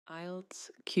IELTS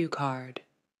Cue Card,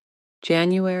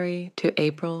 January to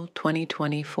April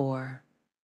 2024.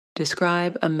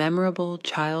 Describe a memorable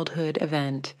childhood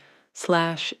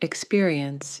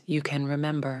event/experience you can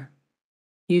remember.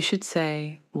 You should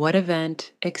say what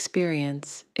event,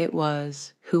 experience it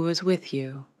was, who was with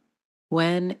you,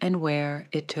 when and where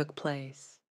it took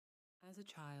place. As a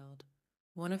child,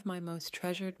 one of my most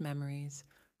treasured memories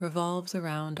revolves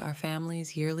around our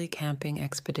family's yearly camping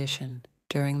expedition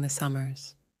during the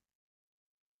summers.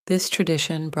 This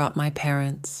tradition brought my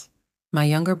parents, my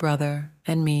younger brother,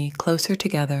 and me closer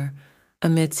together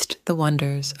amidst the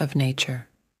wonders of nature.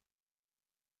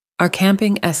 Our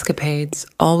camping escapades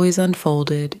always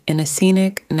unfolded in a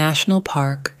scenic national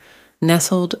park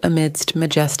nestled amidst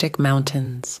majestic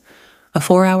mountains, a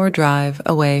 4-hour drive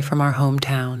away from our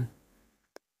hometown.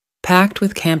 Packed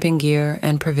with camping gear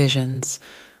and provisions,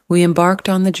 we embarked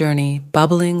on the journey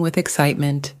bubbling with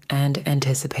excitement and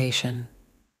anticipation.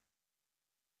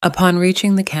 Upon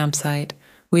reaching the campsite,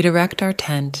 we'd erect our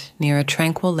tent near a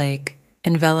tranquil lake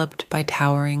enveloped by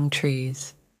towering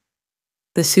trees.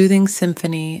 The soothing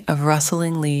symphony of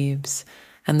rustling leaves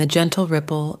and the gentle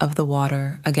ripple of the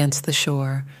water against the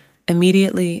shore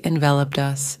immediately enveloped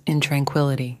us in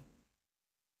tranquility.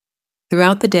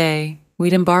 Throughout the day,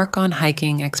 we'd embark on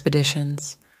hiking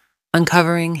expeditions,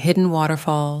 uncovering hidden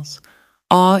waterfalls,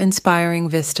 awe-inspiring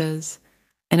vistas,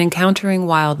 and encountering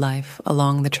wildlife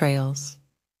along the trails.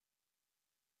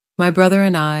 My brother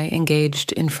and I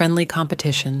engaged in friendly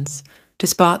competitions to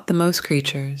spot the most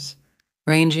creatures,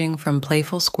 ranging from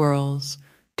playful squirrels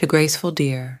to graceful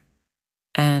deer,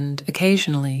 and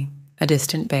occasionally a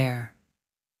distant bear.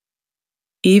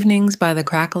 Evenings by the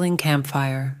crackling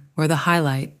campfire were the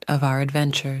highlight of our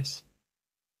adventures.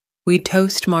 We'd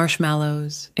toast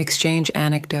marshmallows, exchange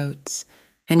anecdotes,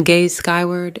 and gaze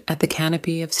skyward at the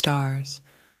canopy of stars,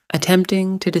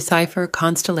 attempting to decipher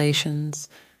constellations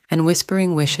and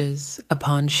whispering wishes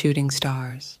upon shooting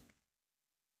stars.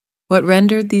 What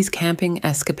rendered these camping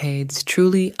escapades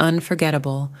truly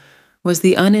unforgettable was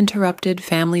the uninterrupted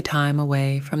family time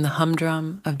away from the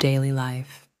humdrum of daily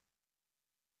life.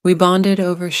 We bonded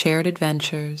over shared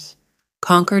adventures,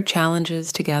 conquered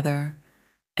challenges together,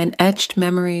 and etched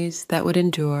memories that would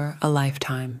endure a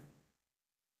lifetime.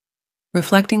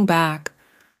 Reflecting back,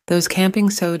 those camping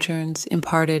sojourns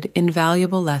imparted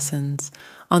invaluable lessons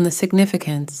on the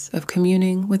significance of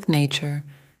communing with nature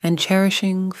and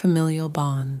cherishing familial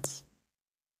bonds.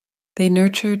 They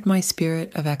nurtured my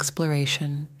spirit of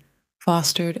exploration,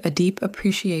 fostered a deep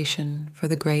appreciation for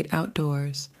the great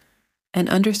outdoors, and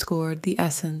underscored the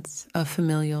essence of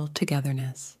familial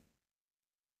togetherness.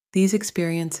 These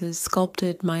experiences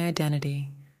sculpted my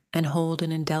identity and hold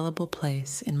an indelible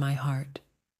place in my heart.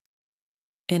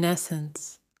 In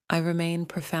essence, I remain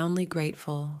profoundly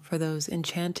grateful for those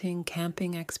enchanting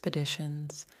camping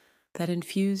expeditions that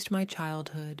infused my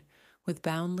childhood with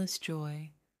boundless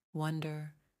joy,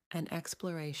 wonder, and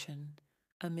exploration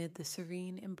amid the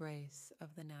serene embrace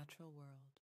of the natural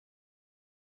world.